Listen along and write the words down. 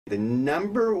the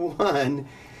 #1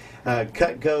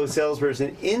 Cutco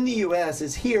salesperson in the U.S.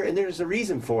 is here, and there's a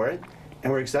reason for it,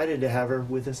 and we're excited to have her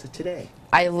with us today.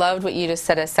 I loved what you just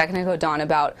said a second ago, Dawn,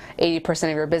 about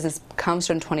 80% of your business comes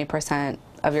from 20%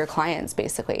 of your clients,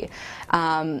 basically.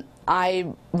 I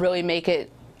really make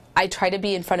it, I try to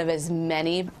be in front of as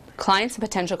many clients and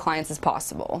potential clients as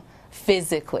possible,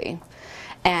 physically.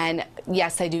 And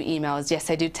yes, I do emails,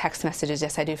 yes, I do text messages,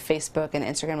 yes, I do Facebook and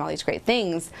Instagram, all these great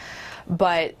things.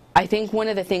 But I think one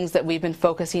of the things that we've been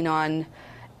focusing on,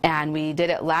 and we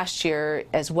did it last year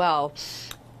as well,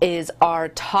 is our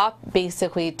top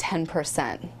basically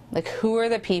 10%. Like, who are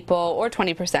the people, or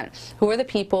 20%, who are the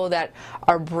people that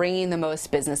are bringing the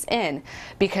most business in?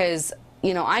 Because,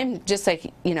 you know, I'm just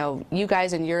like, you know, you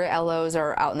guys and your LOs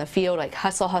are out in the field, like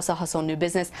hustle, hustle, hustle, new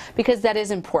business, because that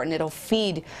is important. It'll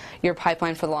feed your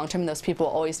pipeline for the long term. Those people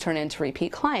always turn into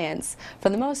repeat clients for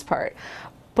the most part.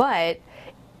 But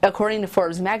according to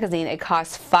Forbes magazine, it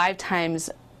costs 5 times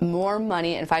more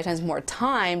money and 5 times more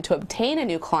time to obtain a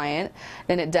new client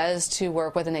than it does to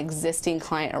work with an existing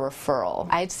client or referral.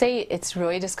 I'd say it's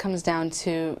really just comes down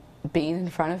to being in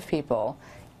front of people.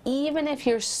 Even if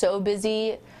you're so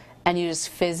busy and you just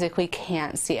physically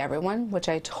can't see everyone, which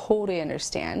I totally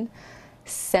understand,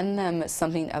 send them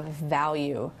something of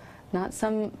value. Not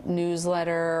some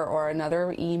newsletter or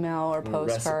another email or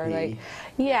postcard. Like,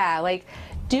 yeah, like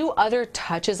do other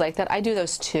touches like that. I do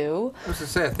those too. I was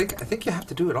going to say, I think you have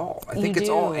to do it all. I think it's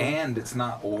all and, it's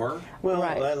not or. Well,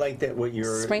 right. I like that what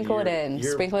you're... Sprinkle it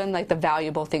in like the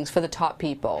valuable things for the top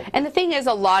people. And the thing is,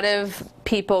 a lot of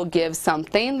people give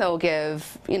something. They'll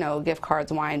give, you know, gift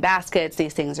cards, wine baskets.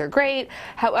 These things are great.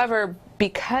 However,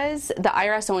 because the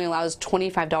IRS only allows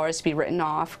 $25 to be written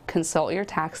off, consult your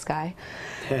tax guy.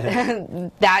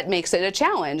 That makes it a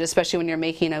challenge, especially when you're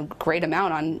making a great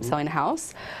amount on selling a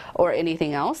house or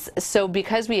anything else. So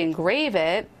because we engrave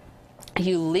it,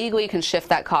 you legally can shift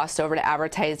that cost over to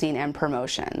advertising and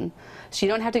promotion. So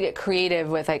you don't have to get creative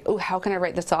with like, oh, how can I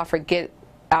write this off or get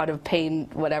out of paying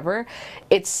whatever.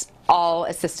 It's all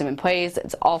a system in place.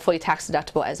 It's all fully tax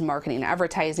deductible as marketing and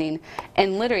advertising.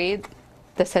 And literally,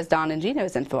 this has Dawn and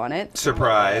Gino's info on it.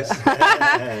 Surprise.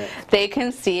 They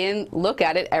can see and look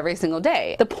at it every single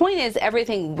day. The point is,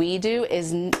 everything we do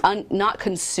is not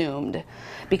consumed.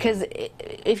 Because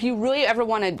if you really ever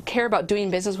want to care about doing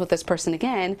business with this person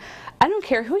again, I don't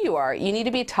care who you are. You need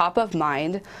to be top of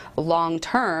mind long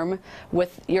term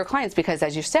with your clients, because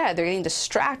as you said, they're getting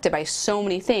distracted by so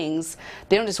many things.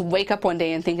 They don't just wake up one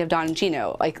day and think of Dawn and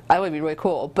Gino. Like, that would be really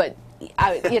cool. But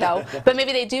you know, but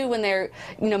maybe they do when they're,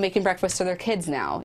 you know, making breakfast for their kids now.